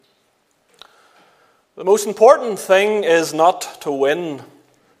The most important thing is not to win,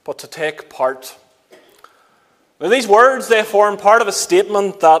 but to take part. Now, these words, they form part of a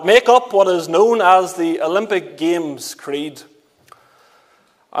statement that make up what is known as the Olympic Games Creed.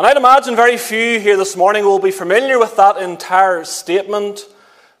 And I'd imagine very few here this morning will be familiar with that entire statement.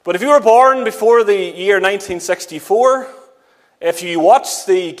 But if you were born before the year 1964, if you watched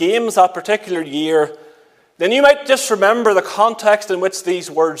the games that particular year, then you might just remember the context in which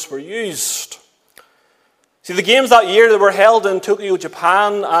these words were used. See, the games that year, they were held in Tokyo,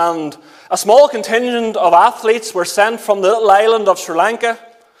 Japan, and a small contingent of athletes were sent from the little island of Sri Lanka.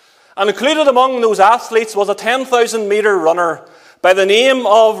 And included among those athletes was a 10,000-metre runner by the name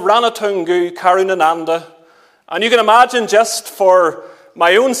of Ranatungu Karunananda. And you can imagine, just for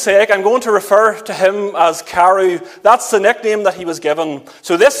my own sake, I'm going to refer to him as Karu. That's the nickname that he was given.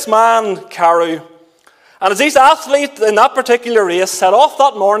 So this man, Karu. And as these athletes in that particular race set off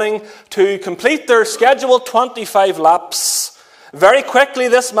that morning to complete their scheduled 25 laps, very quickly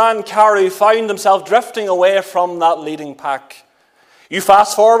this man, Karu, found himself drifting away from that leading pack. You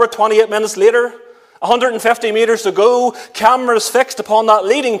fast forward 28 minutes later, 150 metres to go, cameras fixed upon that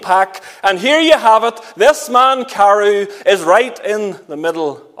leading pack, and here you have it, this man, Karu, is right in the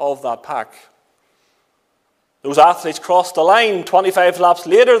middle of that pack. Those athletes crossed the line. 25 laps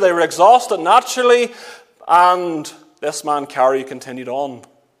later, they were exhausted naturally, and this man, Karu, continued on.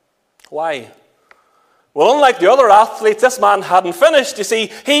 Why? Well, unlike the other athletes, this man hadn't finished. You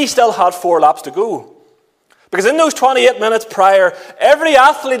see, he still had 4 laps to go. Because in those 28 minutes prior, every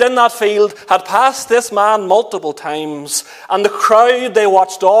athlete in that field had passed this man multiple times. And the crowd, they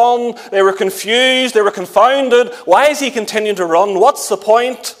watched on. They were confused. They were confounded. Why is he continuing to run? What's the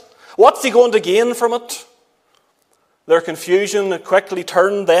point? What's he going to gain from it? Their confusion quickly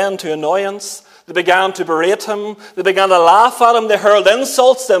turned then to annoyance. They began to berate him. They began to laugh at him. They hurled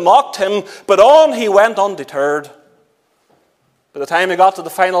insults. They mocked him. But on he went undeterred. By the time he got to the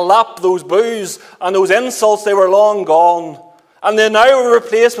final lap, those boos and those insults, they were long gone. And they now were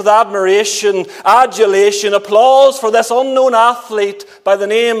replaced with admiration, adulation, applause for this unknown athlete by the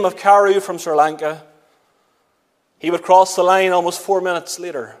name of Karu from Sri Lanka. He would cross the line almost 4 minutes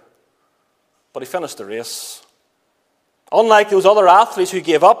later, but he finished the race. Unlike those other athletes who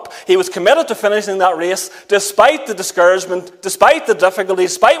gave up, he was committed to finishing that race despite the discouragement, despite the difficulty,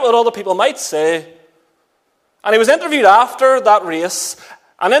 despite what other people might say. And he was interviewed after that race,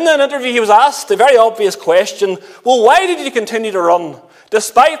 and in that interview he was asked the very obvious question, well, why did you continue to run,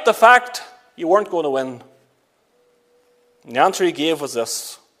 despite the fact you weren't going to win? And the answer he gave was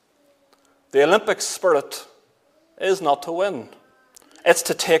this: the Olympic spirit is not to win. It's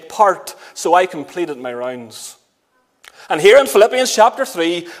to take part, so I completed my rounds. And here in Philippians chapter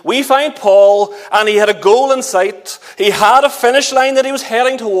 3, we find Paul, and he had a goal in sight. He had a finish line that he was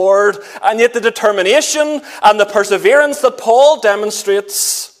heading toward, and yet the determination and the perseverance that Paul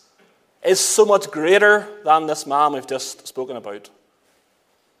demonstrates is so much greater than this man we've just spoken about.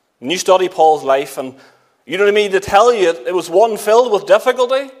 When you study Paul's life, and you don't need me to tell you, it was one filled with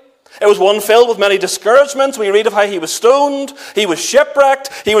difficulty. It was one filled with many discouragements. We read of how he was stoned, he was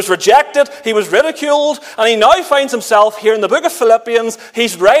shipwrecked, he was rejected, he was ridiculed, and he now finds himself here in the book of Philippians.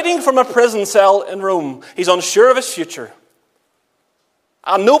 He's writing from a prison cell in Rome. He's unsure of his future.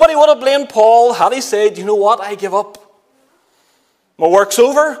 And nobody would have blamed Paul had he said, you know what, I give up. My work's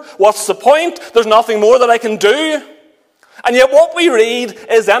over. What's the point? There's nothing more that I can do. And yet what we read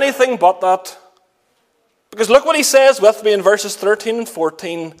is anything but that. Because look what he says with me in verses 13 and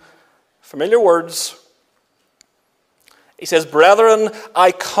 14. Familiar words. He says, brethren,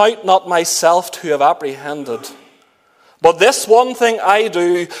 I count not myself to have apprehended. But this one thing I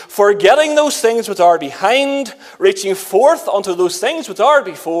do, forgetting those things which are behind, reaching forth unto those things which are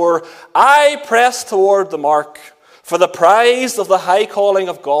before, I press toward the mark for the prize of the high calling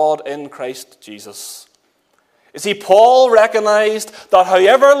of God in Christ Jesus. You see, Paul recognized that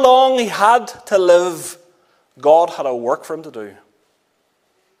however long he had to live, God had a work for him to do.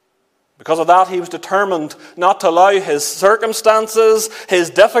 Because of that, he was determined not to allow his circumstances, his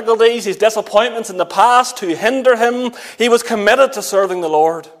difficulties, his disappointments in the past to hinder him. He was committed to serving the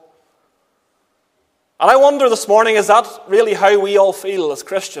Lord. And I wonder this morning, is that really how we all feel as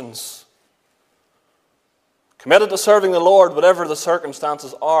Christians? Committed to serving the Lord, whatever the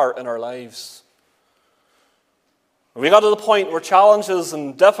circumstances are in our lives. We got to the point where challenges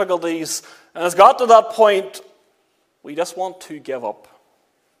and difficulties, and it's got to that point, we just want to give up.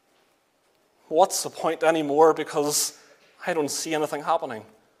 What's the point anymore? Because I don't see anything happening.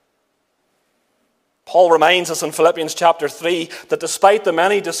 Paul reminds us in Philippians chapter 3 that despite the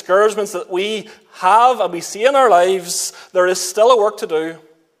many discouragements that we have and we see in our lives, there is still a work to do.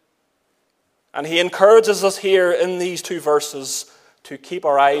 And he encourages us here in these two verses to keep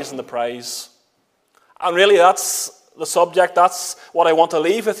our eyes on the prize. And really that's the subject, that's what I want to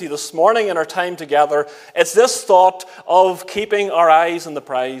leave with you this morning in our time together. It's this thought of keeping our eyes on the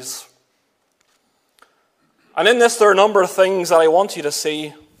prize. And in this there are a number of things that I want you to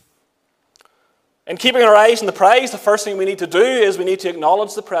see. In keeping our eyes on the prize, the first thing we need to do is we need to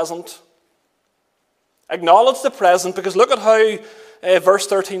acknowledge the present. Acknowledge the present, because look at how verse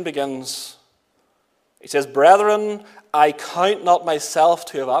 13 begins. He says, "Brethren, I count not myself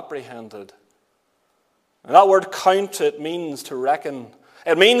to have apprehended." And that word count, it means to reckon.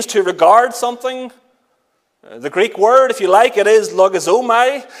 It means to regard something. The Greek word, if you like, it is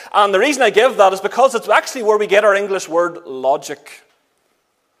logizomai. And the reason I give that is because it's actually where we get our English word logic.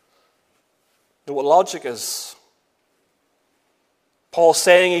 You know what logic is? Paul's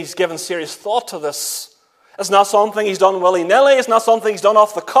saying he's given serious thought to this. It's not something he's done willy-nilly. It's not something he's done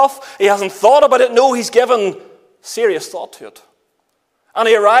off the cuff. He hasn't thought about it. No, he's given serious thought to it. And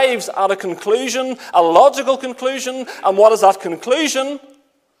he arrives at a conclusion, a logical conclusion. And what is that conclusion?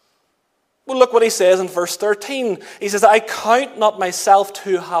 Well, look what he says in verse 13. He says, "I count not myself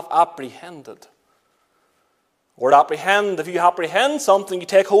to have apprehended." The word apprehend, if you apprehend something, you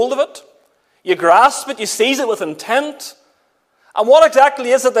take hold of it. You grasp it, you seize it with intent. And what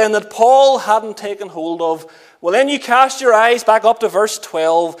exactly is it then that Paul hadn't taken hold of? Well, then you cast your eyes back up to verse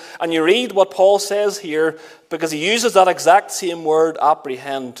 12 and you read what Paul says here, because he uses that exact same word,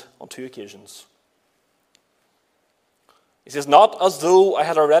 apprehend, on two occasions. He says, "Not as though I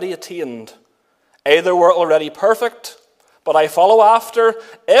had already attained, either were already perfect, but I follow after,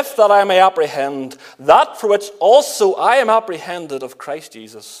 if that I may apprehend that for which also I am apprehended of Christ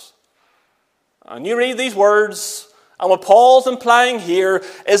Jesus." And you read these words, and what Paul's implying here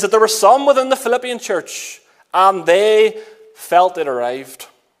is that there were some within the Philippian church, and they felt it arrived.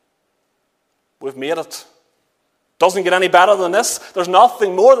 We've made it. Doesn't get any better than this. There's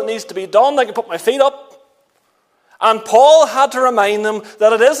nothing more that needs to be done. I can put my feet up. And Paul had to remind them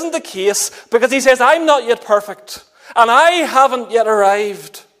that it isn't the case, because he says, "I'm not yet perfect, and I haven't yet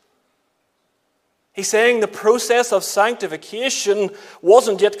arrived." He's saying the process of sanctification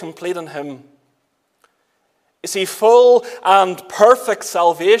wasn't yet complete in him. You see, full and perfect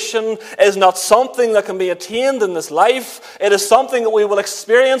salvation is not something that can be attained in this life. It is something that we will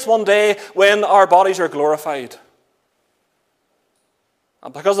experience one day when our bodies are glorified.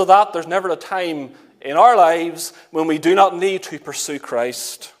 And because of that, there's never a time in our lives when we do not need to pursue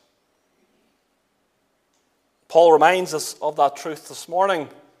Christ. Paul reminds us of that truth this morning.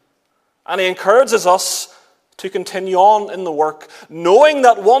 And he encourages us to continue on in the work, knowing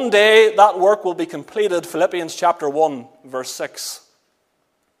that one day that work will be completed. Philippians chapter 1, verse 6.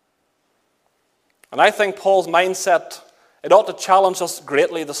 And I think Paul's mindset, it ought to challenge us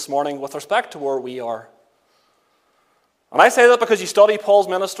greatly this morning with respect to where we are. And I say that because you study Paul's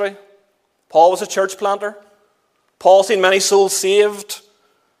ministry. Paul was a church planter. Paul seen many souls saved.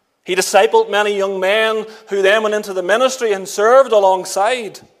 He discipled many young men who then went into the ministry and served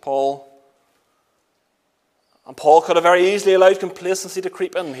alongside Paul. And Paul could have very easily allowed complacency to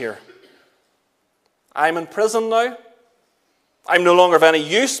creep in here. I'm in prison now. I'm no longer of any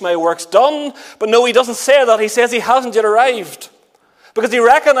use. My work's done. But no, he doesn't say that. He says he hasn't yet arrived. Because he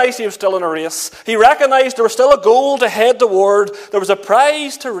recognized he was still in a race. He recognized there was still a goal to head toward. There was a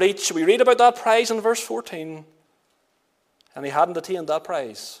prize to reach. We read about that prize in verse 14. And he hadn't attained that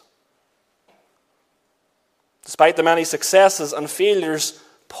prize. Despite the many successes and failures,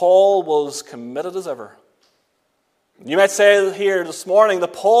 Paul was committed as ever. You might say here this morning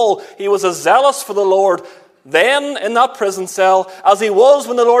that Paul, he was as zealous for the Lord then in that prison cell as he was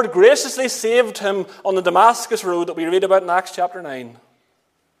when the Lord graciously saved him on the Damascus road that we read about in Acts chapter 9.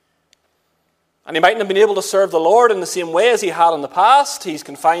 And he mightn't have been able to serve the Lord in the same way as he had in the past. He's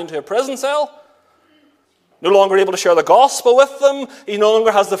confined to a prison cell, no longer able to share the gospel with them. He no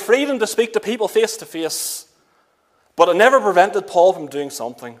longer has the freedom to speak to people face to face. But it never prevented Paul from doing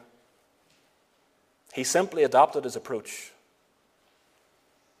something. He simply adopted his approach.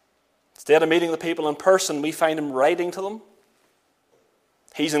 Instead of meeting the people in person, we find him writing to them.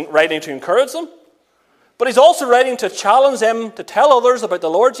 He's writing to encourage them, but he's also writing to challenge them to tell others about the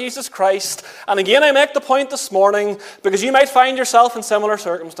Lord Jesus Christ. And again, I make the point this morning because you might find yourself in similar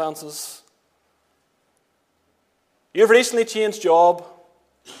circumstances. You've recently changed job,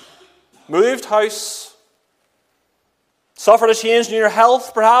 moved house, suffered a change in your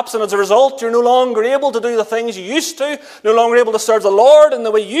health, perhaps, and as a result, you're no longer able to do the things you used to, no longer able to serve the Lord in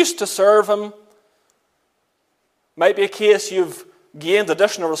the way you used to serve Him. Might be a case you've gained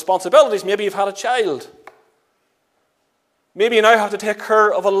additional responsibilities. Maybe you've had a child. Maybe you now have to take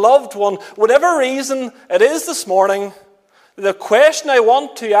care of a loved one. Whatever reason it is this morning, the question I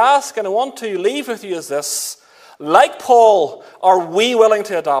want to ask and I want to leave with you is this. Like Paul, are we willing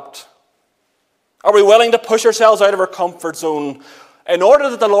to adapt? Are we willing to push ourselves out of our comfort zone in order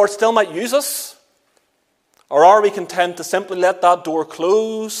that the Lord still might use us? Or are we content to simply let that door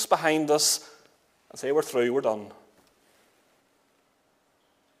close behind us and say, we're through, we're done?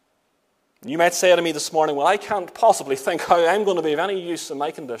 You might say to me this morning, well, I can't possibly think how I'm going to be of any use in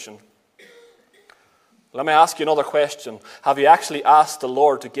my condition. Let me ask you another question. Have you actually asked the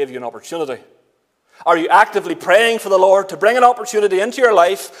Lord to give you an opportunity? Are you actively praying for the Lord to bring an opportunity into your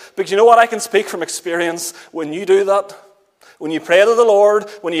life? Because you know what, I can speak from experience. When you do that, when you pray to the Lord,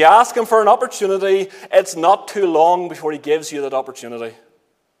 when you ask Him for an opportunity, it's not too long before He gives you that opportunity.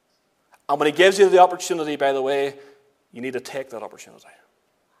 And when He gives you the opportunity, by the way, you need to take that opportunity.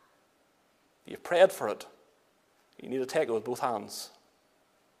 You've prayed for it. You need to take it with both hands.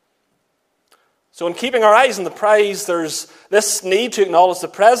 So in keeping our eyes on the prize, there's this need to acknowledge the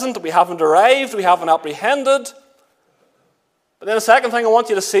present. We haven't arrived. We haven't apprehended. But then the second thing I want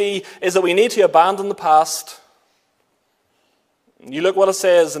you to see is that we need to abandon the past. You look what it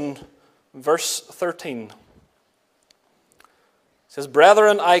says in verse 13. It says,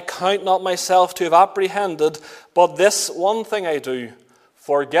 Brethren, I count not myself to have apprehended, but this one thing I do,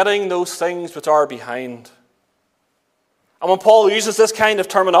 forgetting those things which are behind. And when Paul uses this kind of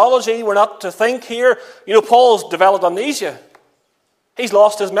terminology, we're not to think here, Paul's developed amnesia. He's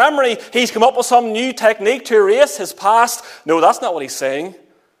lost his memory. He's come up with some new technique to erase his past. No, that's not what he's saying.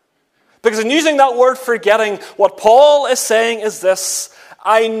 Because in using that word forgetting, what Paul is saying is this: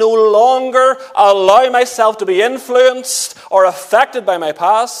 I no longer allow myself to be influenced or affected by my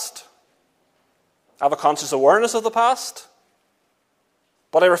past. I have a conscious awareness of the past,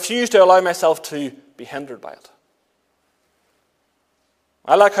 but I refuse to allow myself to be hindered by it.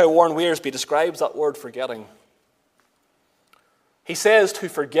 I like how Warren Wiersbe describes that word forgetting. He says to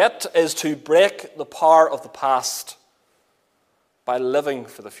forget is to break the power of the past by living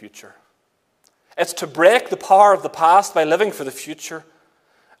for the future. It's to break the power of the past by living for the future.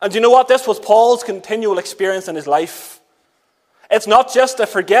 And you know what? This was Paul's continual experience in his life. It's not just a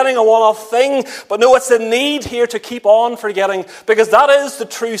forgetting, a one-off thing, but no, it's the need here to keep on forgetting, because that is the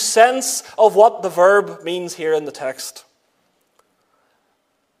true sense of what the verb means here in the text.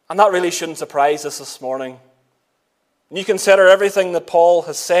 And that really shouldn't surprise us this morning. You consider everything that Paul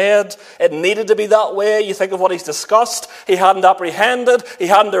has said. It needed to be that way. You think of what he's discussed. He hadn't apprehended. He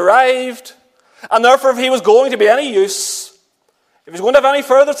hadn't arrived. And therefore, if he was going to be any use, if he was going to have any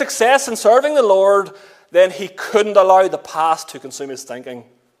further success in serving the Lord, then he couldn't allow the past to consume his thinking.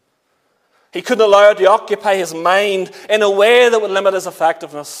 He couldn't allow it to occupy his mind in a way that would limit his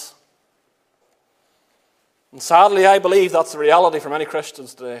effectiveness. And sadly, I believe that's the reality for many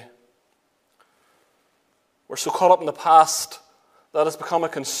Christians today. We're so caught up in the past that it's become a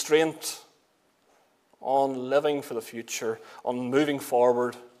constraint on living for the future, on moving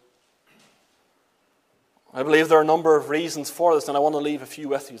forward. I believe there are a number of reasons for this, and I want to leave a few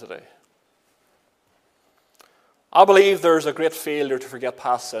with you today. I believe there's a great failure to forget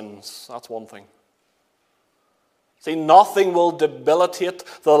past sins. That's one thing. See, nothing will debilitate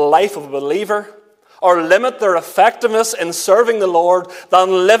the life of a believer or limit their effectiveness in serving the Lord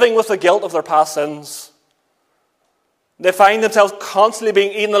than living with the guilt of their past sins. They find themselves constantly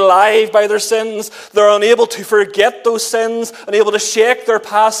being eaten alive by their sins. They're unable to forget those sins, unable to shake their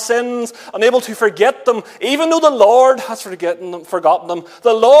past sins, unable to forget them, even though the Lord has forgotten them.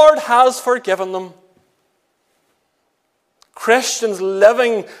 The Lord has forgiven them. Christians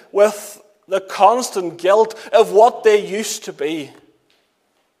living with the constant guilt of what they used to be.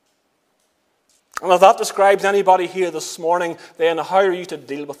 And if that describes anybody here this morning, then how are you to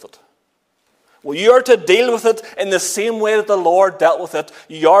deal with it? Well, you are to deal with it in the same way that the Lord dealt with it.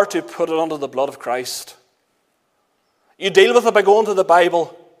 You are to put it under the blood of Christ. You deal with it by going to the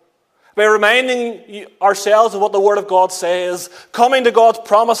Bible, by reminding ourselves of what the Word of God says, coming to God's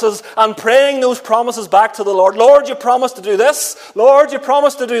promises and praying those promises back to the Lord. Lord, you promised to do this. Lord, you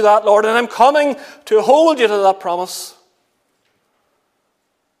promised to do that, Lord, and I'm coming to hold you to that promise.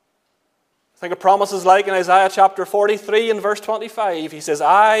 Think of promises like in Isaiah chapter 43 and verse 25. He says,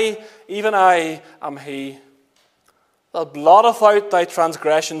 I, even I, am he that blotteth out thy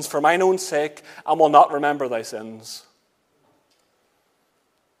transgressions for mine own sake, and will not remember thy sins.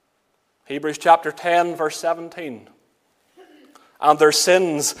 Hebrews chapter 10, verse 17. And their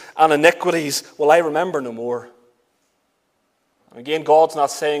sins and iniquities will I remember no more. And again, God's not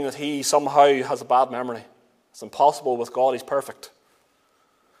saying that he somehow has a bad memory. It's impossible with God. He's perfect.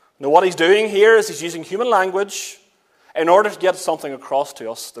 Now, what he's doing here is he's using human language in order to get something across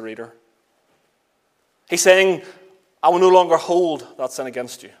to us, the reader. He's saying, I will no longer hold that sin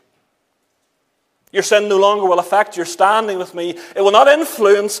against you. Your sin no longer will affect your standing with me. It will not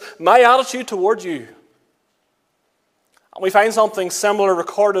influence my attitude toward you. And we find something similar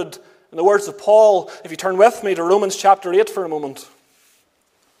recorded in the words of Paul. If you turn with me to Romans chapter 8 for a moment.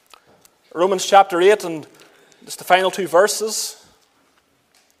 Romans chapter 8 and just the final two verses.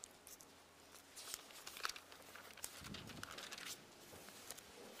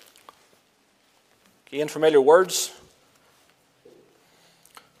 Again, familiar words.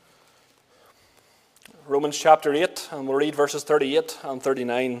 Romans chapter 8, and we'll read verses 38 and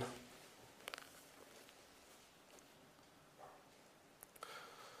 39.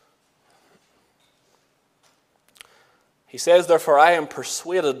 He says, therefore, I am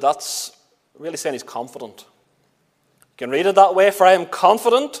persuaded. That's really saying he's confident. You can read it that way. For I am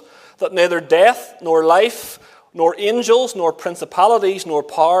confident that neither death, nor life, nor angels, nor principalities, nor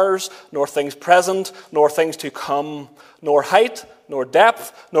powers, nor things present, nor things to come, nor height, nor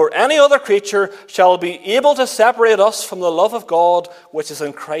depth, nor any other creature shall be able to separate us from the love of God which is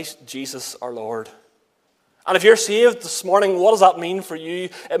in Christ Jesus our Lord. And if you're saved this morning, what does that mean for you?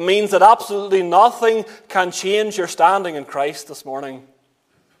 It means that absolutely nothing can change your standing in Christ this morning.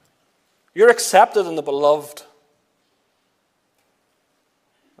 You're accepted in the beloved.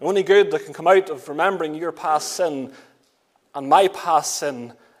 The only good that can come out of remembering your past sin and my past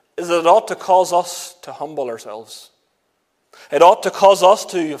sin is that it ought to cause us to humble ourselves. It ought to cause us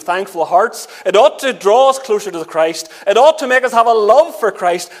to have thankful hearts. It ought to draw us closer to Christ. It ought to make us have a love for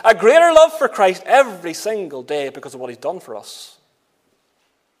Christ, a greater love for Christ every single day because of what he's done for us.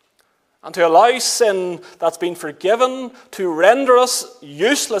 And to allow sin that's been forgiven to render us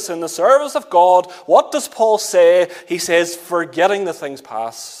useless in the service of God, what does Paul say? He says, forgetting the things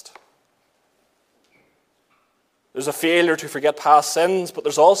past. There's a failure to forget past sins, but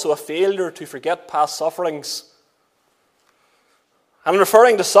there's also a failure to forget past sufferings. And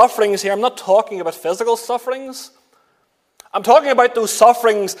referring to sufferings here, I'm not talking about physical sufferings. I'm talking about those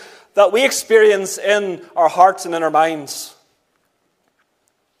sufferings that we experience in our hearts and in our minds.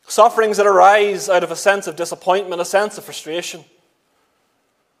 Sufferings that arise out of a sense of disappointment, a sense of frustration.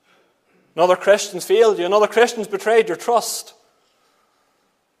 Another Christian's failed you. Another Christian's betrayed your trust.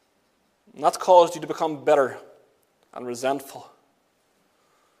 And that's caused you to become bitter and resentful.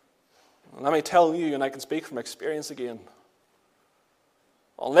 And let me tell you, and I can speak from experience again,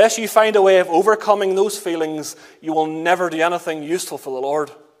 unless you find a way of overcoming those feelings, you will never do anything useful for the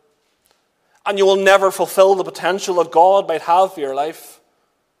Lord. And you will never fulfill the potential that God might have for your life.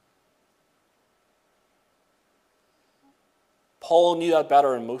 Paul knew that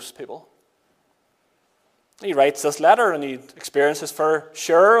better than most people. He writes this letter and he experiences his fair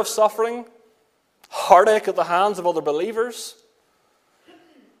share of suffering, heartache at the hands of other believers.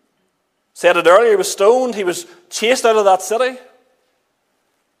 Said it earlier, he was stoned, he was chased out of that city,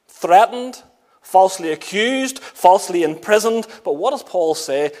 threatened, falsely accused, falsely imprisoned. But what does Paul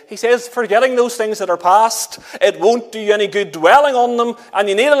say? He says, forgetting those things that are past, it won't do you any good dwelling on them, and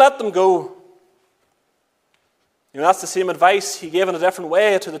you need to let them go. You know, that's the same advice he gave in a different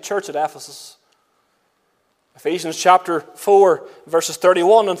way to the church at Ephesus. Ephesians chapter 4, verses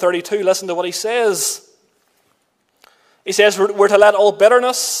 31 and 32, listen to what he says. He says, we're to let all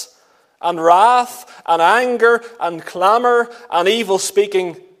bitterness and wrath and anger and clamor and evil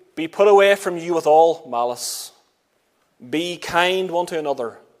speaking be put away from you with all malice. Be kind one to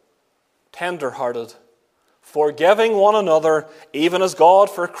another, tender-hearted, forgiving one another, even as God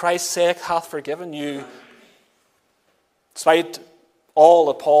for Christ's sake hath forgiven you. Despite all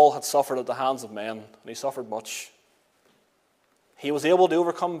that Paul had suffered at the hands of men, and he suffered much, he was able to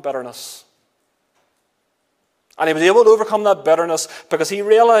overcome bitterness. And he was able to overcome that bitterness because he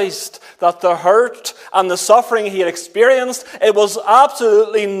realized that the hurt and the suffering he had experienced, it was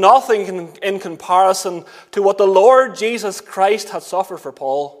absolutely nothing in comparison to what the Lord Jesus Christ had suffered for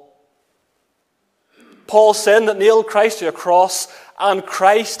Paul. Paul's sin that nailed Christ to a cross, and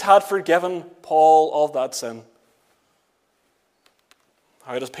Christ had forgiven Paul of that sin.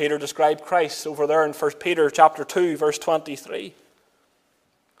 How does Peter describe Christ over there in 1 Peter chapter 2, verse 23?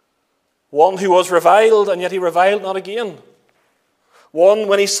 One who was reviled, and yet he reviled not again. One,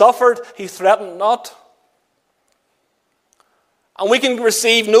 when he suffered, he threatened not. And we can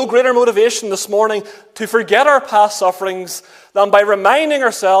receive no greater motivation this morning to forget our past sufferings than by reminding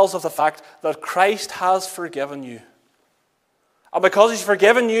ourselves of the fact that Christ has forgiven you. And because he's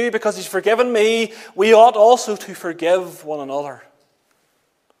forgiven you, because he's forgiven me, we ought also to forgive one another.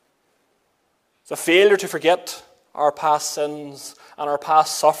 It's a failure to forget our past sins and our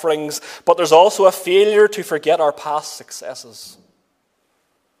past sufferings, but there's also a failure to forget our past successes.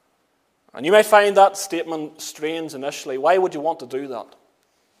 And you may find that statement strange initially. Why would you want to do that?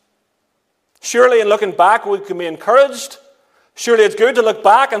 Surely in looking back we can be encouraged. Surely it's good to look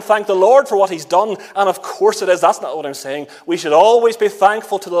back and thank the Lord for what He's done. And of course it is. That's not what I'm saying. We should always be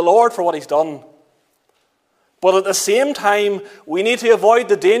thankful to the Lord for what He's done. But at the same time, we need to avoid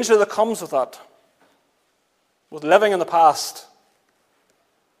the danger that comes with that, with living in the past.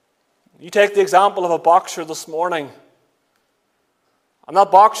 You take the example of a boxer this morning. And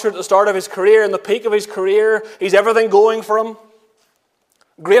that boxer at the start of his career, in the peak of his career, he's everything going for him.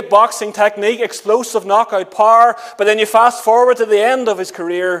 Great boxing technique, explosive knockout power, but then you fast forward to the end of his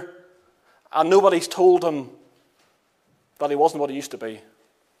career and nobody's told him that he wasn't what he used to be.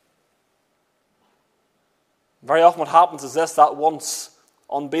 Very often what happens is this, that once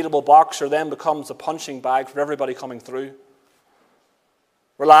unbeatable boxer then becomes a punching bag for everybody coming through.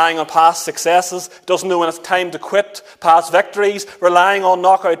 Relying on past successes, doesn't know when it's time to quit, past victories, relying on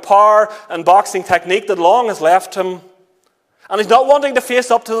knockout power and boxing technique that long has left him. And he's not wanting to face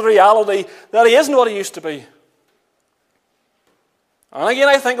up to the reality that he isn't what he used to be. And again,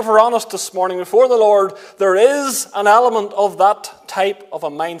 I think if we're honest this morning before the Lord, there is an element of that type of a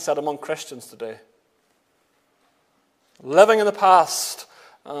mindset among Christians today. Living in the past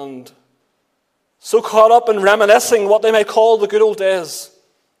and so caught up in reminiscing what they might call the good old days.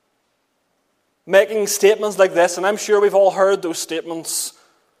 Making statements like this, and I'm sure we've all heard those statements.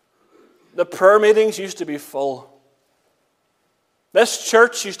 The prayer meetings used to be full. This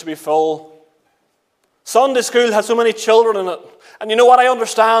church used to be full. Sunday school had so many children in it. And you know what? I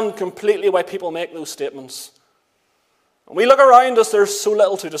understand completely why people make those statements. When we look around us, there's so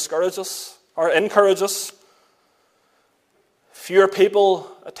little to discourage us or encourage us. Fewer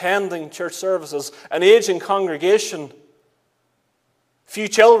people attending church services, an aging congregation, few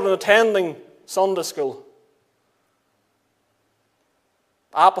children attending Sunday school,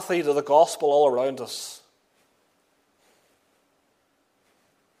 apathy to the gospel all around us.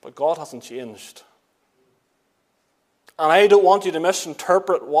 But God hasn't changed. And I don't want you to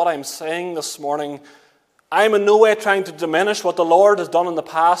misinterpret what I'm saying this morning. I'm in no way trying to diminish what the Lord has done in the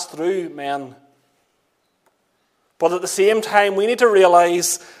past through men. But at the same time, we need to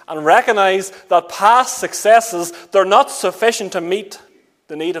realize and recognize that past successes, they're not sufficient to meet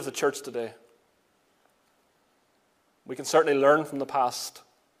the need of the church today. We can certainly learn from the past.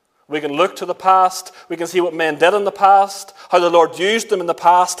 We can look to the past. We can see what men did in the past, how the Lord used them in the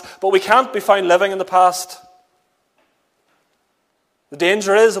past, but we can't be found living in the past. The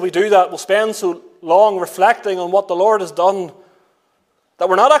danger is that we do that, we'll spend so long reflecting on what the Lord has done that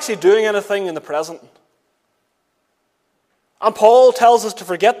we're not actually doing anything in the present. And Paul tells us to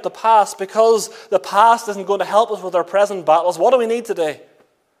forget the past because the past isn't going to help us with our present battles. What do we need today?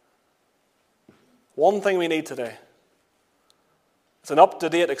 One thing we need today. It's an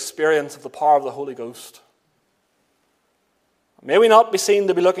up-to-date experience of the power of the Holy Ghost. May we not be seen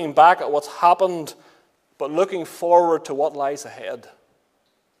to be looking back at what's happened, but looking forward to what lies ahead.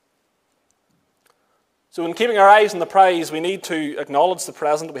 So in keeping our eyes on the prize, we need to acknowledge the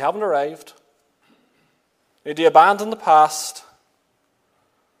present. We haven't arrived. We need to abandon the past.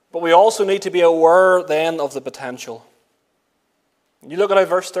 But we also need to be aware then of the potential. You look at how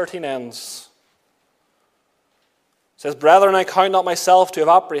verse 13 ends. It says, "Brethren, I count not myself to have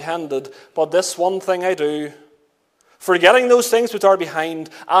apprehended, but this one thing I do, forgetting those things which are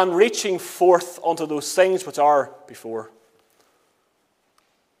behind, and reaching forth unto those things which are before."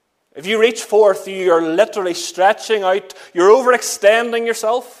 If you reach forth, you are literally stretching out, you're overextending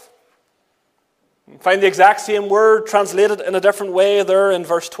yourself. You find the exact same word translated in a different way there in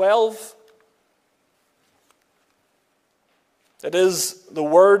verse 12. It is the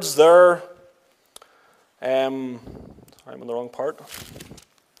words there. I'm in the wrong part.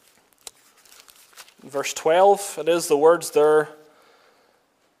 In verse 12, it is the words there,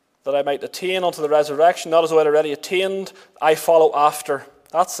 that I might attain unto the resurrection, not as though I had already attained, I follow after.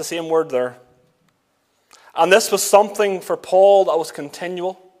 That's the same word there. And this was something for Paul that was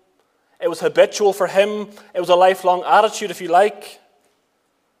continual. It was habitual for him. It was a lifelong attitude, if you like.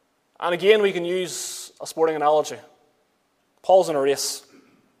 And again, we can use a sporting analogy. Paul's in a race.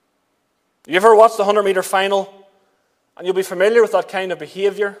 You ever watched the 100-meter final? And you'll be familiar with that kind of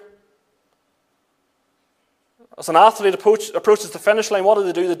behavior. As an athlete approaches the finish line, what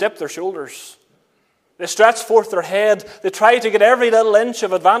do? They dip their shoulders. They stretch forth their head. They try to get every little inch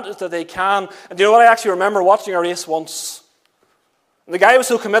of advantage that they can. And do you know what? I actually remember watching a race once. And the guy was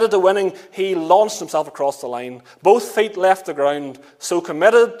so committed to winning, he launched himself across the line. Both feet left the ground, so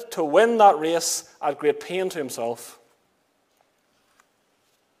committed to win that race at great pain to himself.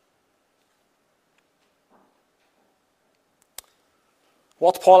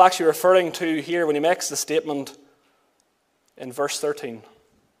 What's Paul actually referring to here when he makes the statement in verse 13?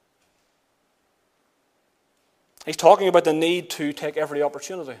 He's talking about the need to take every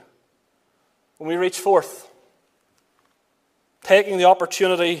opportunity. When we reach forth, taking the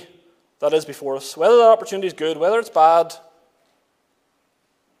opportunity that is before us, whether that opportunity is good, whether it's bad.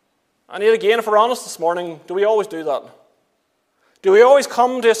 And yet again, if we're honest this morning, do we always do that? Do we always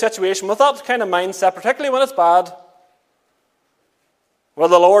come to a situation with that kind of mindset, particularly when it's bad? Well,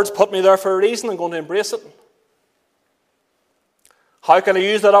 the Lord's put me there for a reason, I'm going to embrace it. How can I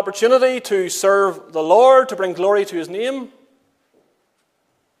use that opportunity to serve the Lord, to bring glory to His name?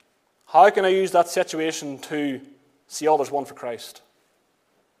 How can I use that situation to see others won for Christ?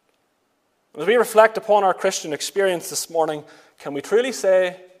 As we reflect upon our Christian experience this morning, can we truly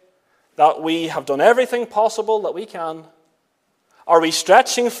say that we have done everything possible that we can? Are we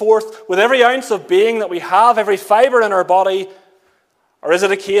stretching forth with every ounce of being that we have, every fibre in our body? Or is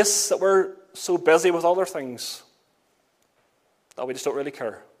it a case that we're so busy with other things that we just don't really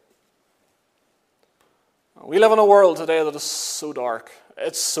care? We live in a world today that is so dark.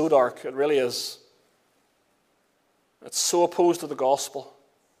 It's so dark, it really is. It's so opposed to the gospel.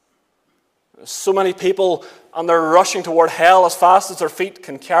 There's so many people, and they're rushing toward hell as fast as their feet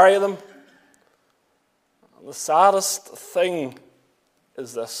can carry them. And the saddest thing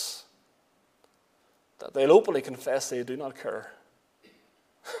is this, that they'll openly confess they do not care.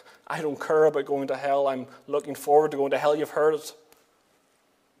 I don't care about going to hell. I'm looking forward to going to hell. You've heard it.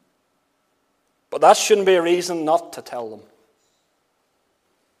 But that shouldn't be a reason not to tell them.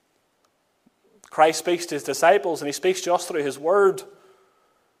 Christ speaks to His disciples, and He speaks to us through His word.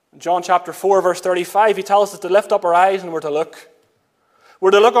 In John chapter 4, verse 35, He tells us to lift up our eyes and we're to look.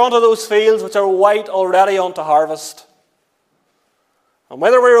 We're to look onto those fields which are white already unto harvest. And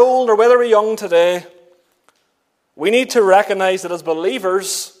whether we're old or whether we're young today, we need to recognize that as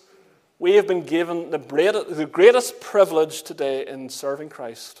believers, we have been given the greatest privilege today in serving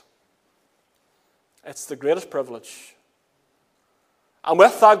Christ. It's the greatest privilege. And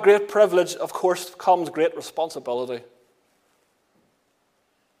with that great privilege, of course, comes great responsibility.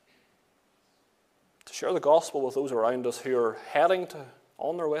 To share the gospel with those around us who are heading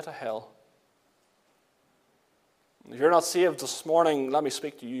on their way to hell. If you're not saved this morning, let me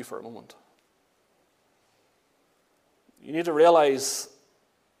speak to you for a moment. You need to realize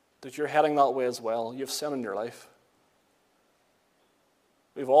that you're heading that way as well. You have sin in your life.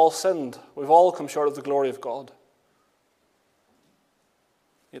 We've all sinned. We've all come short of the glory of God.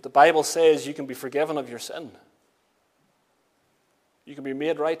 Yet the Bible says you can be forgiven of your sin. You can be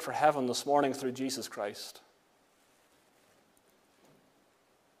made right for heaven this morning through Jesus Christ.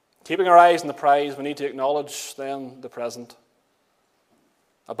 Keeping our eyes on the prize, we need to acknowledge then the present.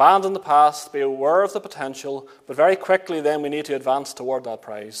 Abandon the past, be aware of the potential, but very quickly then we need to advance toward that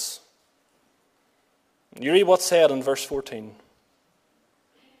prize. You read what's said in verse 14.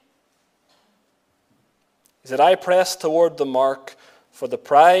 He said, I press toward the mark for the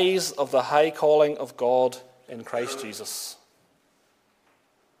prize of the high calling of God in Christ Jesus.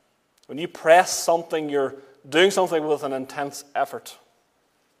 When you press something, you're doing something with an intense effort.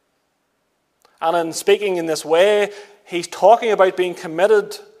 And in speaking in this way, he's talking about being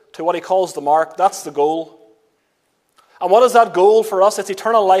committed to what he calls the mark. That's the goal. And what is that goal for us? It's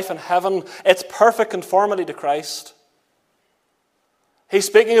eternal life in heaven. It's perfect conformity to Christ. He's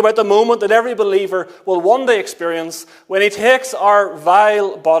speaking about the moment that every believer will one day experience when he takes our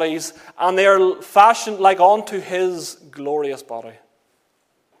vile bodies and they are fashioned like unto his glorious body.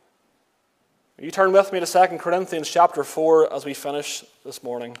 You turn with me to 2 Corinthians chapter 4 as we finish this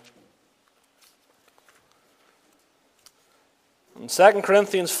morning. In 2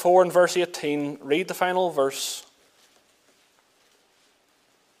 Corinthians 4 and verse 18, read the final verse.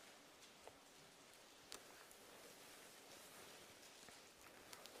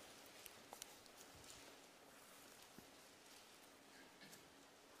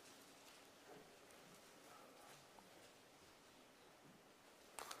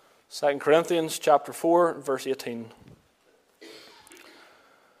 Second Corinthians chapter 4, verse 18.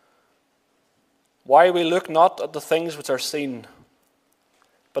 Why we look not at the things which are seen,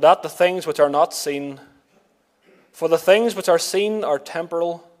 but at the things which are not seen. For the things which are seen are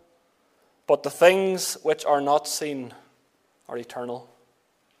temporal, but the things which are not seen are eternal.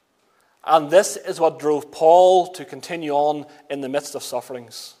 And this is what drove Paul to continue on in the midst of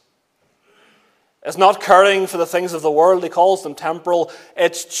sufferings. It's not caring for the things of the world. He calls them temporal.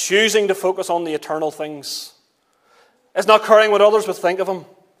 It's choosing to focus on the eternal things. It's not caring what others would think of him.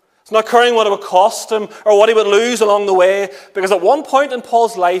 It's not caring what it would cost him or what he would lose along the way. Because at one point in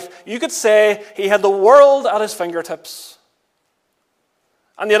Paul's life, you could say he had the world at his fingertips.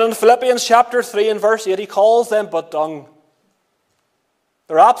 And yet in Philippians chapter 3 and verse 8, he calls them but dung.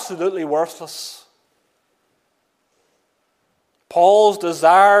 They're absolutely worthless. Paul's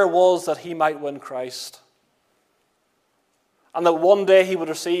desire was that he might win Christ. And that one day he would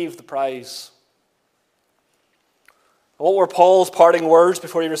receive the prize. What were Paul's parting words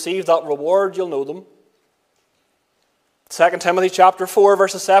before he received that reward? You'll know them. 2 Timothy chapter 4,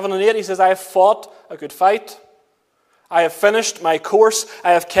 verses 7 and 8, he says, I have fought a good fight. I have finished my course.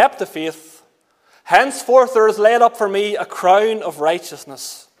 I have kept the faith. Henceforth there is laid up for me a crown of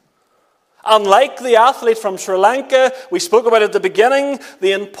righteousness. And like the athlete from Sri Lanka, we spoke about at the beginning,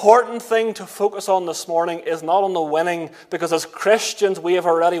 the important thing to focus on this morning is not on the winning, because as Christians we have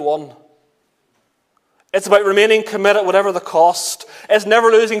already won. It's about remaining committed whatever the cost. It's never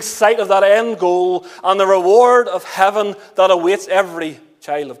losing sight of that end goal and the reward of heaven that awaits every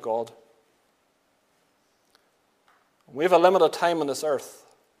child of God. We have a limited time on this earth.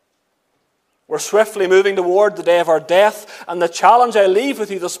 We're swiftly moving toward the day of our death, and the challenge I leave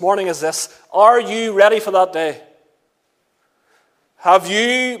with you this morning is this. Are you ready for that day? Have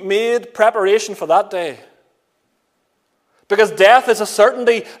you made preparation for that day? Because death is a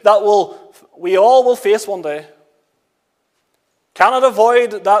certainty that we all will face one day. Cannot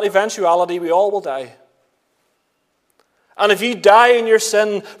avoid that eventuality. We all will die. And if you die in your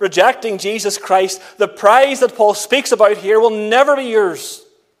sin, rejecting Jesus Christ, the prize that Paul speaks about here will never be yours.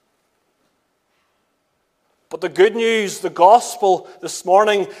 But the good news, the gospel this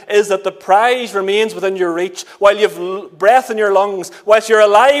morning, is that the prize remains within your reach. While you have breath in your lungs, whilst you're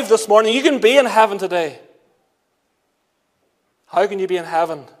alive this morning, you can be in heaven today. How can you be in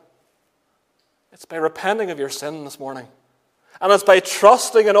heaven? It's by repenting of your sin this morning. And it's by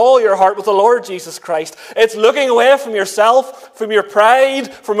trusting in all your heart with the Lord Jesus Christ. It's looking away from yourself, from your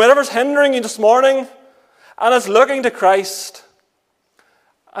pride, from whatever's hindering you this morning. And it's looking to Christ.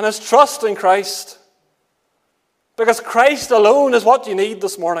 And it's trusting Christ. Because Christ alone is what you need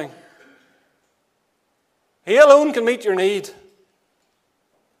this morning. He alone can meet your need.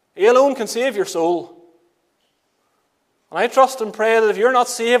 He alone can save your soul. And I trust and pray that if you're not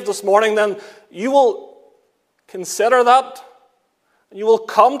saved this morning, then you will consider that. And you will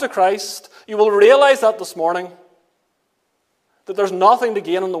come to Christ. You will realize that this morning. That there's nothing to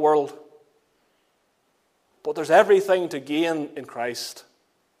gain in the world. But there's everything to gain in Christ.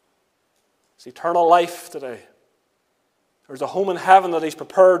 It's eternal life today. There's a home in heaven that He's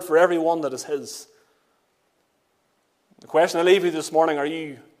prepared for everyone that is His. The question I leave you this morning, are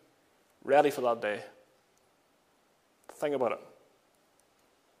you ready for that day? Think about it.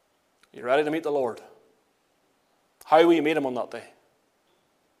 Are you ready to meet the Lord? How will you meet Him on that day?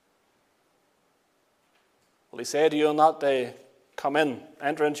 Will He say to you on that day, come in,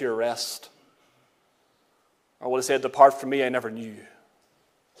 enter into your rest? Or will He say, depart from me, I never knew you?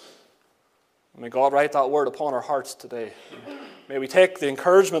 May God write that word upon our hearts today. May we take the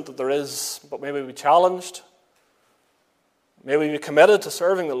encouragement that there is, but may we be challenged. May we be committed to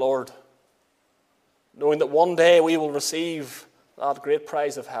serving the Lord, knowing that one day we will receive that great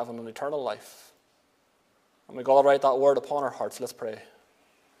prize of heaven and eternal life. And may God write that word upon our hearts. Let's pray.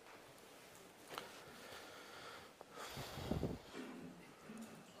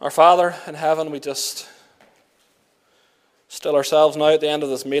 Our Father in heaven, we just still ourselves now at the end of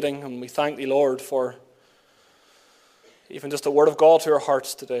this meeting, and we thank Thee, Lord, for even just a word of God to our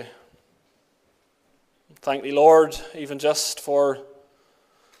hearts today. Thank Thee, Lord, even just for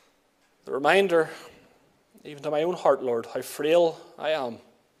the reminder, even to my own heart, Lord, how frail I am.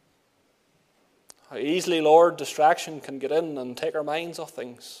 How easily, Lord, distraction can get in and take our minds off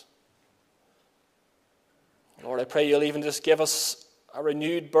things. Lord, I pray You'll even just give us a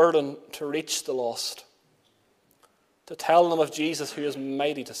renewed burden to reach the lost, to tell them of Jesus who is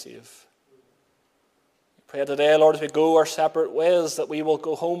mighty to save. We pray today, Lord, as we go our separate ways, that we will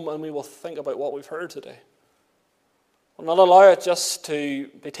go home and we will think about what we've heard today. We'll not allow it just to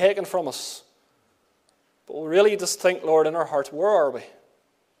be taken from us, but we'll really just think, Lord, in our hearts, where are we?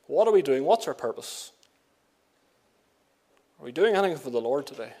 What are we doing? What's our purpose? Are we doing anything for the Lord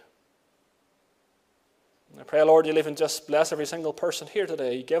today? And I pray, Lord, You'll even just bless every single person here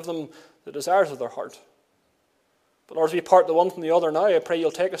today. You give them the desires of their heart. But Lord, as we part the one from the other now, I pray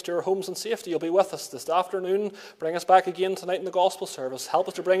You'll take us to our homes in safety. You'll be with us this afternoon. Bring us back again tonight in the gospel service. Help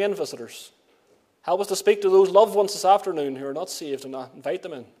us to bring in visitors. Help us to speak to those loved ones this afternoon who are not saved and invite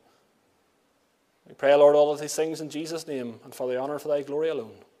them in. We pray, Lord, all of these things in Jesus' name and for the honour for thy glory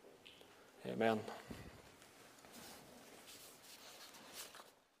alone. Amen.